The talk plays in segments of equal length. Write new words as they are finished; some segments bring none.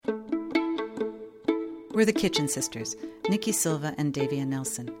We're the Kitchen Sisters, Nikki Silva and Davia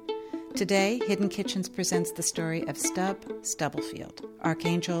Nelson. Today, Hidden Kitchens presents the story of Stubb Stubblefield,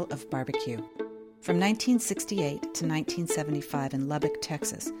 Archangel of Barbecue. From 1968 to 1975 in Lubbock,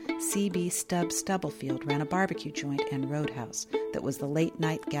 Texas, C.B. Stubb Stubblefield ran a barbecue joint and roadhouse that was the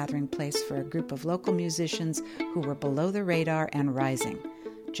late-night gathering place for a group of local musicians who were below the radar and rising.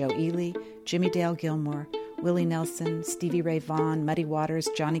 Joe Ely, Jimmie Dale Gilmore, Willie Nelson, Stevie Ray Vaughn, Muddy Waters,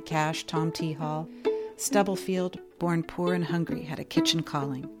 Johnny Cash, Tom T. Hall. Stubblefield, born poor and hungry, had a kitchen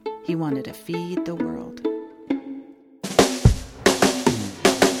calling. He wanted to feed the world.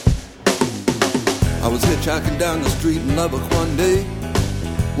 I was hitchhiking down the street in Lubbock one day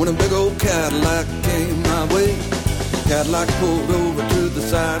when a big old Cadillac came my way. Cadillac pulled over to the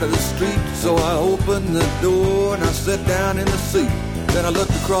side of the street, so I opened the door and I sat down in the seat. Then I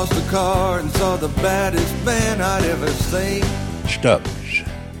looked across the car and saw the baddest man I'd ever seen. Stubbs.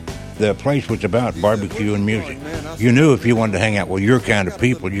 The place was about barbecue and music. You knew if you wanted to hang out with your kind of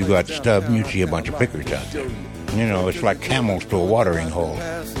people, you got Stubb and you'd see a bunch of pickers out there. You know, it's like camels to a watering hole.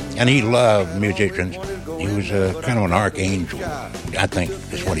 And he loved musicians. He was kind of an archangel, I think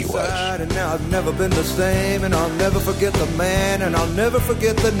is what he was. And now I've never been the same, and I'll never forget the man, and I'll never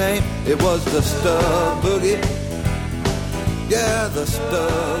forget the name. It was the Stubb Boogie. Yeah, the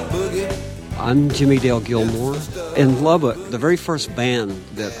Stubb Boogie. I'm Jimmie Dale Gilmore. In Lubbock, the very first band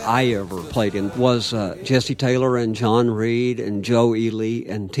that I ever played in was Jesse Taylor and John Reed and Joe Ely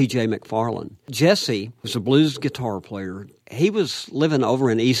and T.J. McFarland. Jesse was a blues guitar player. He was living over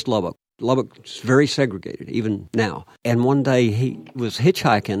in East Lubbock. Lubbock's very segregated, even now. And one day he was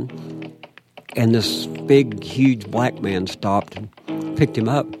hitchhiking, and this big, huge black man stopped and picked him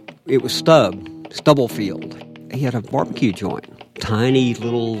up. It was Stubblefield. He had a barbecue joint. Tiny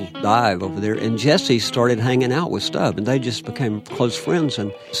little dive over there, and Jesse started hanging out with Stubb, and they just became close friends.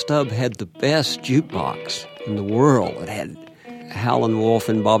 And Stubb had the best jukebox in the world. It had Howlin' Wolf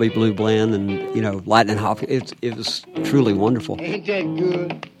and Bobby Blue Bland and, you know, Lightning Hopkins. It was truly wonderful. Ain't that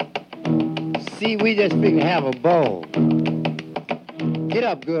good? See, we just figured to have a ball. Get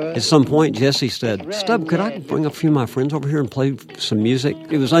up, good. At some point, Jesse said, Stubb, could I bring a few of my friends over here and play some music?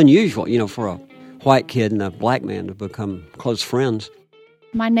 It was unusual, you know, for a white kid and a black man to become close friends.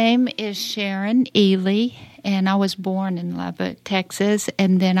 My name is Sharon Ely, and I was born in Lubbock, Texas,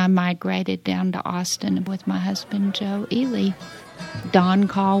 and then I migrated down to Austin with my husband, Joe Ely. Don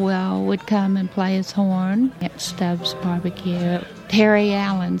Caldwell would come and play his horn at Stubb's Barbecue. Terry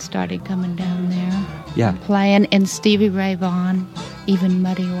Allen started coming down there and playing, and Stevie Ray Vaughn, even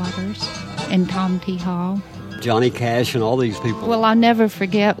Muddy Waters, and Tom T. Hall. Johnny Cash and all these people. Well, I'll never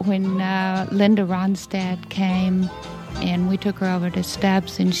forget when Linda Ronstadt came and we took her over to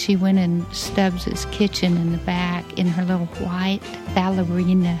Stubbs, and she went in Stubbs' kitchen in the back in her little white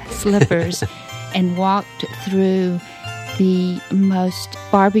ballerina slippers and walked through the most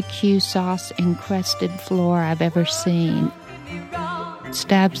barbecue sauce encrusted floor I've ever seen.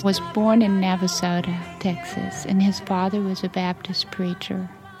 Stubbs was born in Navasota, Texas, and his father was a Baptist preacher.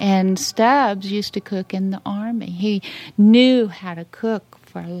 And Stubbs used to cook in the Army. He knew how to cook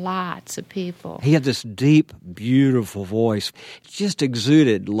for lots of people. He had this deep, beautiful voice. It just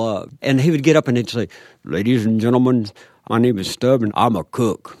exuded love. And he would get up and he'd say, "Ladies and gentlemen, my name is Stubb and I'm a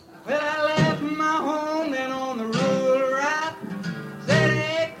cook." Well, I left my home and on the road right. Said,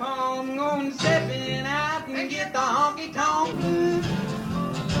 hey, come on, stepping out and get the honky-tonk blues.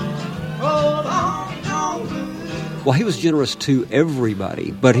 Oh, the honky-tonk blues. Well, he was generous to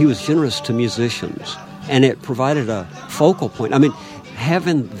everybody, but he was generous to musicians, and it provided a focal point. I mean,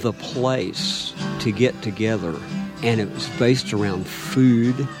 having the place to get together, and it was based around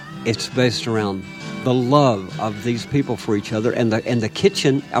food. It's based around the love of these people for each other, and the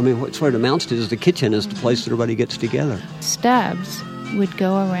kitchen. I mean, what it amounts to is the kitchen is the place that everybody gets together. Stubbs would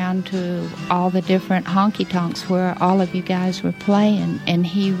go around to all the different honky-tonks where all of you guys were playing, and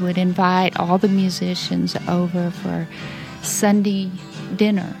he would invite all the musicians over for Sunday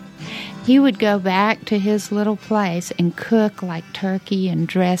dinner. He would go back to his little place and cook like turkey and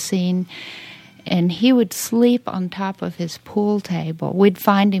dressing, and he would sleep on top of his pool table. We'd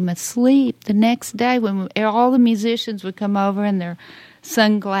find him asleep the next day when all the musicians would come over in their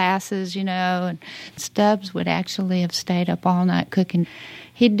sunglasses, you know, and Stubbs would actually have stayed up all night cooking.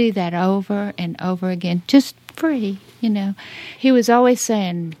 He'd do that over and over again, just free, you know. He was always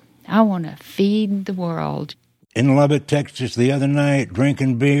saying, I want to feed the world. In Lubbock, Texas, the other night,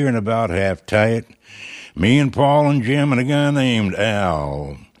 drinking beer and about half tight, me and Paul and Jim and a guy named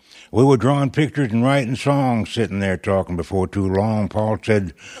Al. We were drawing pictures and writing songs, sitting there talking before too long. Paul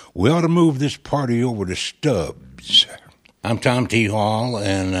said, we ought to move this party over to Stubbs. I'm Tom T. Hall,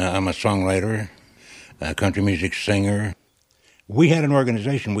 and I'm a songwriter. a country music singer. We had an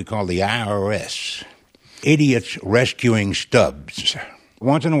organization we called the IRS, Idiots Rescuing Stubbs.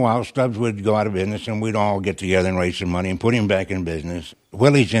 Once in a while, Stubbs would go out of business, and we'd all get together and raise some money and put him back in business.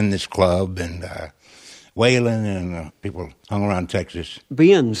 Willie's in this club, and Waylon and people hung around Texas.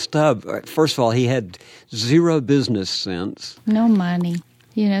 Being Stubb, first of all, he had zero business sense. No money.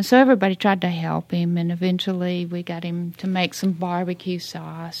 So everybody tried to help him, and eventually we got him to make some barbecue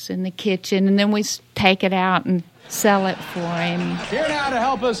sauce in the kitchen, and then we take it out and sell it for him. Here now to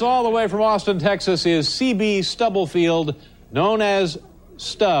help us all the way from Austin, Texas, is C.B. Stubblefield, known as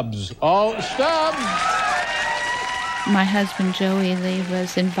Stubbs. Oh, Stubbs! My husband, Joe Ely,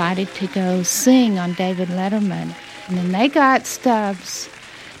 was invited to go sing on David Letterman, and then they got Stubbs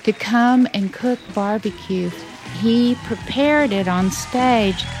to come and cook barbecue. He prepared it on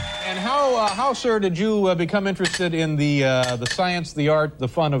stage. And how, sir, did you become interested in the science, the art, the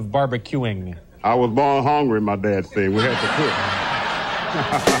fun of barbecuing? I was born hungry, my dad said. We had to cook.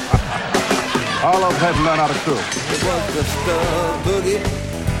 All of us had to learn how to cook. It was the Stubb Boogie.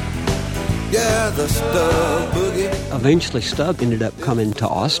 Yeah, the Stubb Boogie. Eventually, Stubb ended up coming to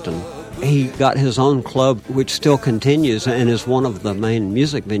Austin. He got his own club, which still continues and is one of the main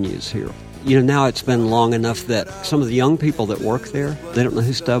music venues here. Now it's been long enough that some of the young people that work there, they don't know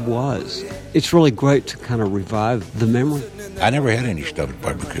who Stubb was. It's really great to kind of revive the memory. I never had any Stubbs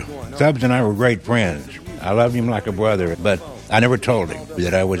barbecue. Stubbs and I were great friends. I loved him like a brother, but I never told him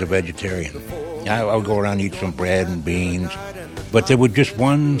that I was a vegetarian. I would go around and eat some bread and beans, but there was just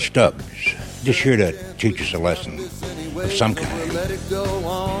one Stubbs, just here to teach us a lesson of some kind. Let it go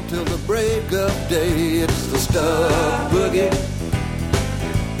on till the break of day. It's the Stubb Boogie.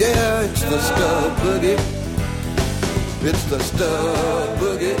 Yeah, it's the Stubb Boogie. It's the Stubb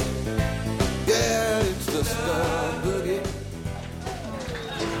Boogie. Yeah, it's the Stubb Boogie.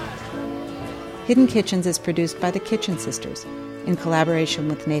 Hidden Kitchens is produced by the Kitchen Sisters in collaboration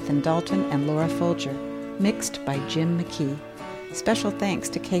with Nathan Dalton and Laura Folger, mixed by Jim McKee. Special thanks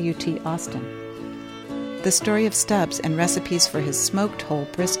to KUT Austin. The story of Stubbs and recipes for his smoked whole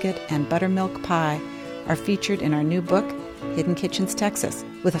brisket and buttermilk pie are featured in our new book, Hidden Kitchens Texas,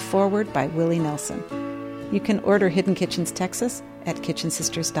 with a foreword by Willie Nelson. You can order Hidden Kitchens Texas at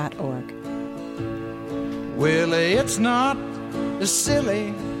kitchensisters.org. Well, it's not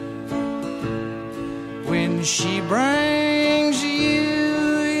silly when she brings you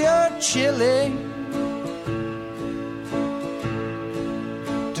your chili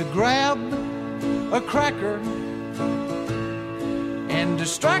to grab a cracker and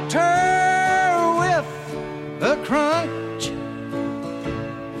distract her with a crunch,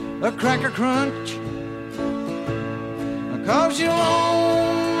 a cracker crunch, 'cause you'll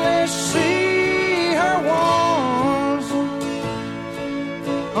only see her once,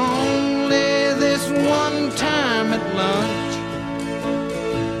 only this one time at lunch,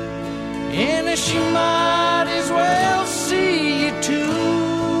 and she might as well see you too.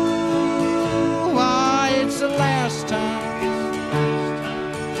 Why, it's the last time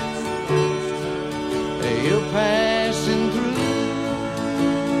you're passing through.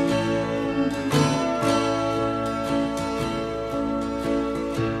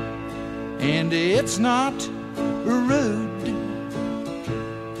 And it's not rude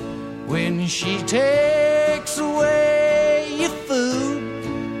when she takes away your food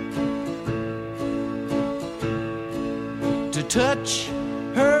to touch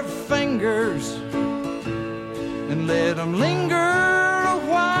her fingers and let them linger a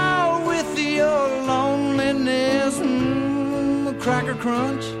while with your loneliness. A cracker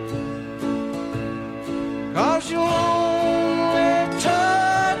crunch, 'cause you'll only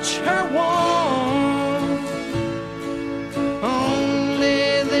touch her once,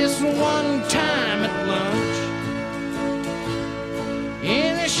 only this one time at lunch,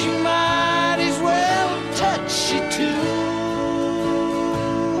 and she might as well touch you too.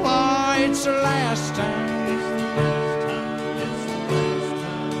 Why, it's the last time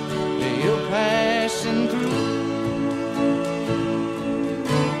you're passing through.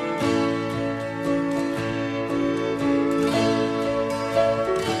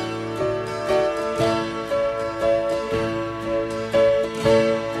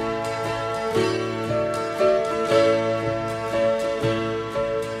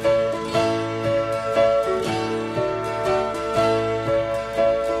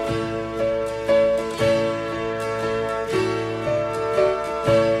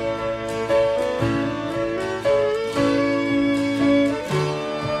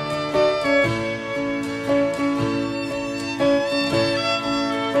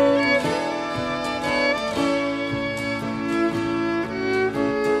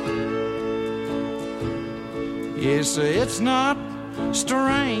 Yes, it's not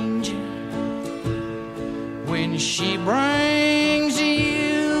strange when she brings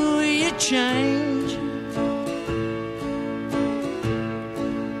you your change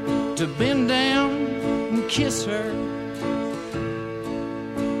to bend down and kiss her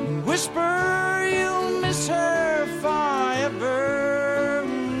and whisper you'll miss her forever.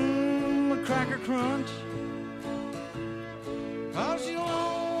 A cracker crunch, 'cause you